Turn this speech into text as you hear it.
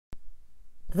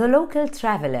The local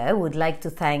traveller would like to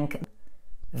thank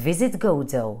Visit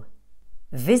Gozo,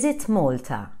 Visit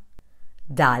Malta,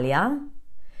 Dahlia,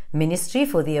 Ministry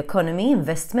for the Economy,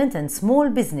 Investment and Small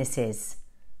Businesses,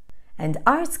 and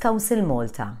Arts Council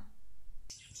Malta.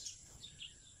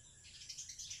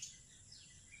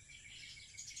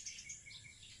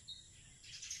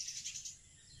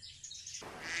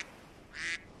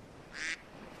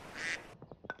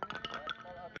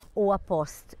 Huwa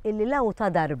post illi law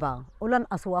ta' darba u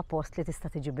lanqas huwa post li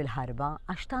tista' tiġi bil-ħarba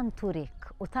għax tant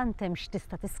turik u tant hemm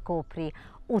x'tista' tiskopri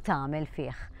u tagħmel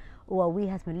fih. Huwa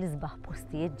wieħed mill-isbaħ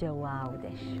postijiet ġewwa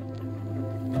Għawdex.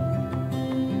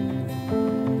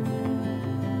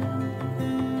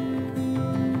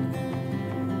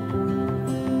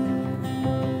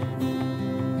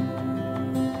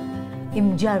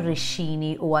 Mġarr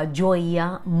ix-Xini huwa ġojja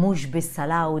mhux biss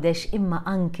għal-Għawdex imma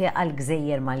anke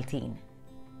għall-Gżejjer Maltin.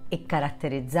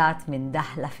 Ikkaratterizzat minn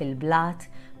daħla fil-blat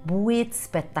bwiet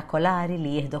spettakolari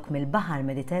li jieħdok mill-Baħar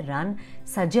Mediterran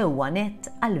sa ġewwa nett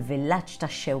għall-villaġġ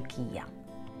tax-Xewkija.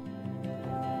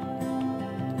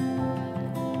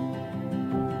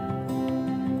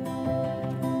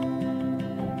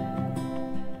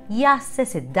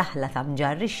 Jasses id-daħla ta'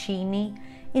 Mġarr ix-Xini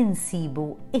insibu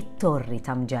it-torri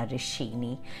ta' Mġarr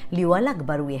ix-Xini li huwa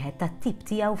l-akbar wieħed tat-tip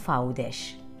tiegħu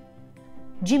f'Għawdex.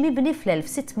 Ġie mibni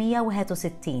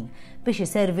fl-1661 biex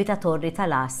iservi ta' torri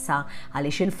tal-assa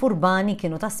għaliex il-furbani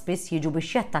kienu ta' spiss jiġu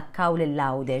biex jattakkaw lil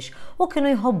Għawdex u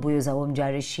kienu jħobbu jużaw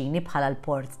Mġarr ix-Xini bħala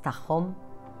l-port tagħhom.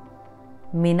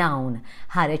 Minn hawn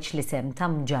ħareġ l-isem ta'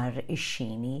 Mġarr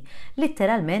ix-Xini,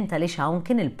 litteralment għaliex hawn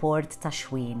kien il-port ta'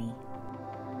 xwieni.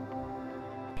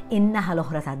 In-naħa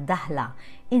l-oħra tad-daħla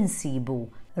insibu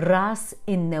ras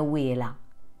in-Newwiela.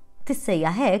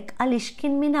 Tissejjaħ hekk għaliex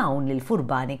kien minn hawn li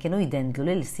l-furbani kienu jdendlu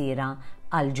lil sira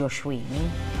għal ġo xwieni.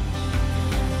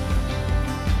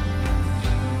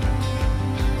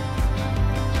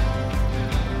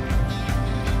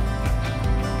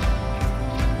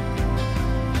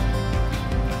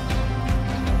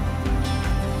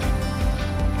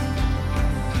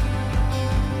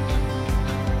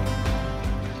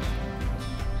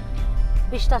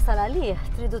 Biex tasal għalih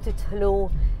tridu tidħlu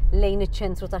lejn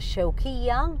iċ-ċentru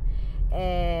tax-Xewkija,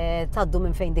 tgħaddu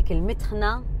minn fejn dik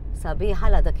il-mitħna sabiħa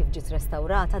l-għadha kif ġiet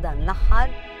restawrata dan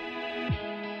l-aħħar.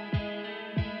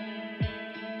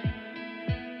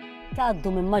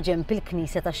 Tgħaddu minn maġenb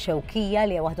il-Knisja tax-Xewkija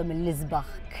li hija waħda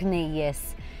mill-isbaħ knejjes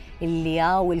illi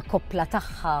hawn il-koppla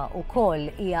tagħha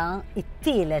wkoll hija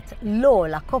t-tielet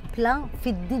l-ogħla koppla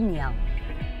fid-dinja.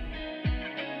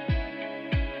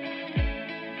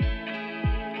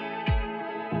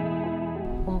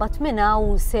 Mbagħad minn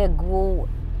hawn segwu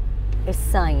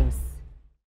is-sajms.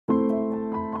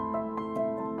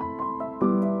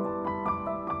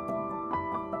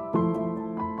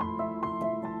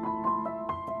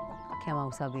 Kemm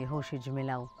hawn sabiħ u xi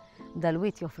ġmilaw.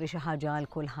 Dal-wiet joffri xi ħaġa għal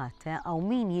kulħadd, hawn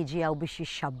min jiġi hawn biex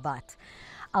jixxabbat.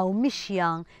 Hawn mixja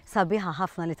sabiħa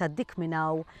ħafna li tgħaddik minn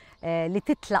hawn li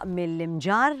titlaq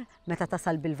mill-Mġarr meta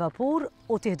tasal bil-vapur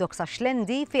u tieħdok sa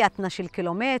Xlendi fiha 12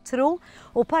 kilometru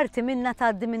u parti minnha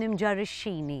tgħaddi minn Mġarr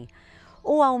ix-Xini.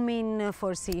 U hawn min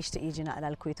forsi jixtieq jiġi naqra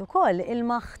l-Kwiet ukoll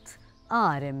il-Maħt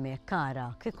għar hemmhekk kara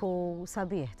kieku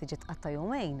sabiħ tiġi tqatta'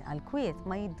 jumejn għall-Kwiet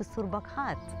ma jiddisturbak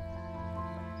ħadd.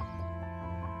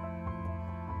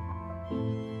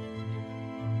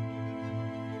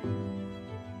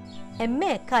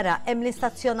 Hemmhekk kara hemm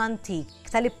l-istazzjon antik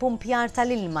tal-ippumpjar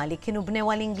tal-ilma li kienu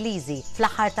bnew għall-Ingliżi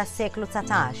fl-aħħar tas-seklu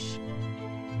 19.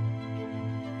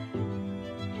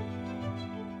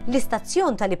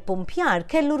 L-istazzjon tal-ippumpjar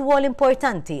kellu rwol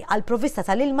importanti għal provvista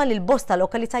tal-ilma lil bosta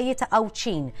lokalitajiet ta'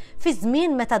 Cauchi fi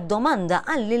żmien meta d-domanda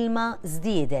għall-ilma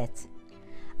żdiedet.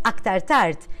 Aktar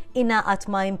tard ingħaqad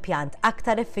ma' impjant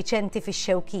aktar effiċjenti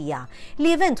fix-Xewkija li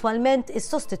eventwalment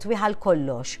issostitwih għal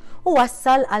kollox u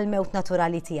wassal għal mewt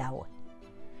naturali tiegħu.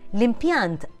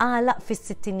 L-impjant għalaq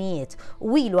fis-sittinijiet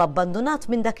u ilu abbandonat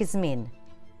minn dak iż-żmien.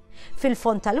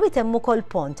 Fil-fond tal-wiet hemm ukoll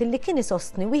pont illi kien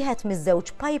isostni wieħed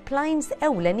miż-żewġ pipelines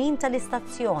ewlenin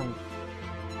tal-istazzjon.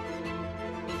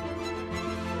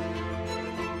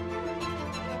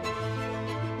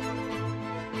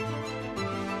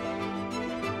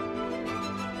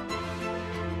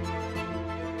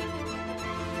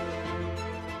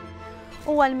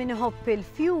 U għal min iħobb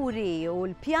il-fjuri u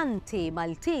l-pjanti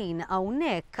Maltin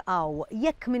hawnhekk hawn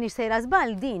jekk m'iniex sejra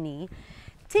żball dini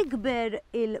tikber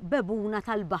il-bebuna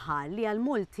tal-baħar li għal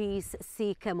Maltese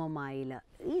Sea Chamomile.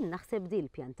 Jien naħseb di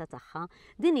l-pjanta tagħha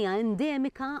din hija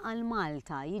endemika għal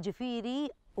Malta, jiġifieri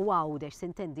u għawdex,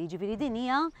 sintendi, ġifiri din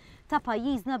hija ta'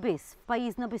 pajjiżna biss,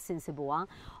 f'pajjiżna biss insibuha.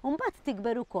 U mbagħad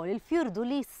tikber ukoll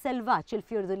il-fjordulis selvaġġ,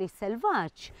 il-fjordulis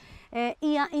selvaġġ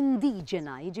hija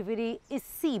indiġena, jiġifieri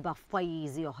issiba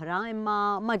f'pajjiżi oħra imma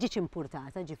ma ġietx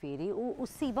importata ġifieri u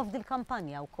ssiba f'dil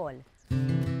kampanja wkoll.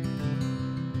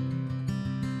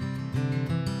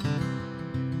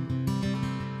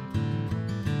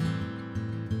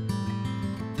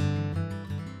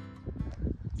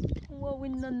 Wow,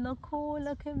 inna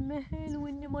kola kemm meħel u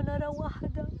inni ma nara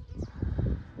waħda.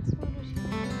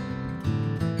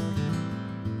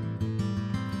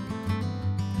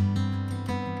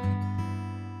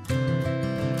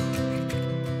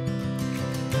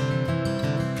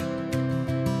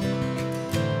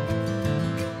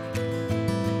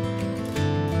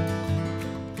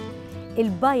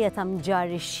 Il-bajja ta'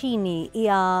 Mġarr ix-Xini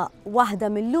hija waħda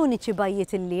mill-uniċi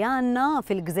bajjiet illi għandna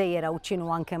fil-Gżejjer Cauchi u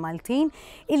anke Maltin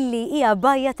illi hija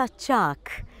bajja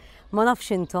taċ-ċak. Ma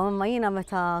nafx intom, ma jiena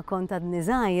meta kont għadni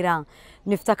żgħira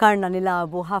niftakarna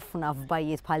nilagħbu ħafna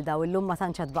f'bajjiet bħal daw illum ma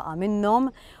tantx qed baqa'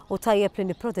 minnhom u tajjeb li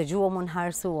nipproteġuhom u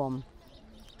nħarsuhom.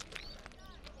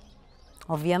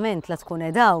 Ovvjament la tkun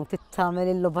edaw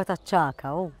tittamel il-logħba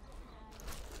taċ-ċaka.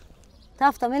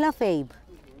 Taf tagħmilha fejb?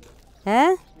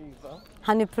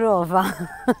 Ħaniprova.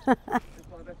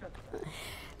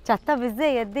 ċatta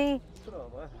biżżejjed di?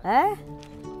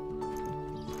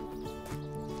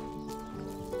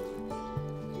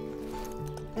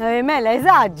 Mela,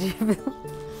 eżaġġi.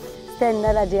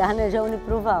 Stenna raġi, ħanerġgħu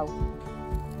nippruvaw.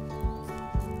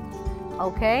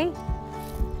 Okay?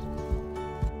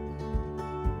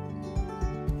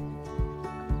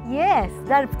 Yes,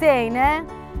 darbtejn,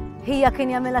 Hija kien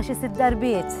jagħmilha xi 6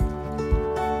 darbiet.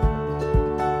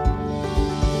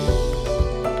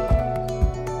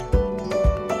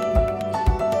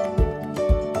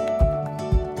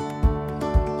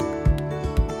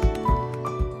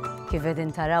 Kif qegħdin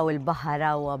taraw il-baħar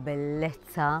huwa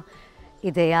bellezza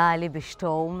ideali biex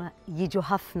tom jiġu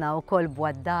ħafna wkoll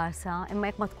b'waddasa, imma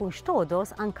jekk ma tkunx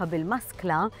todos anke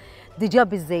bil-maskla diġà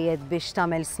biżżejjed biex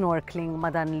tagħmel snorkeling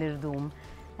ma' dan l-irdum.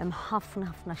 Hemm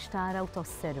ħafna xtara u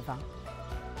tosserva.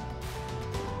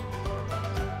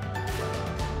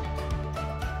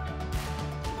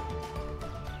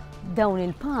 Dawn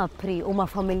il-papri huma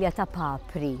familja ta'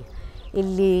 papri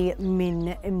illi minn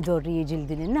imdorri jiġi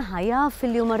din in-naħa jaf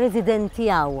illi huma residenti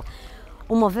hawn.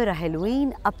 Huma vera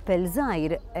ħelwin, appell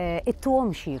żgħir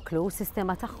ittuhom xieklu,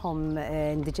 sistema tagħhom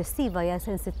indiġestiva hija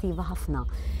sensittiva ħafna.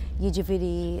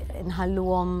 Jiġifieri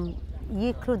nħalluhom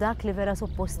jieklu dak li vera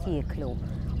suppost jieklu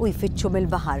u jfittxu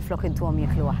mill-baħar flok intuhom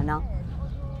jieklu aħna.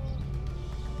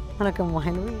 Ara kemm huma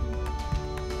ħelwin.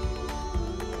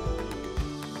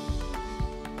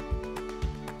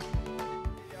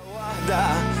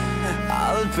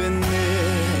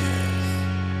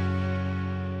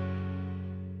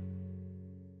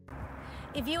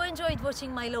 If you enjoyed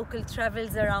watching my local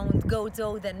travels around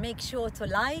Gozo, then make sure to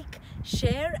like,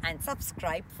 share and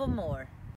subscribe for more.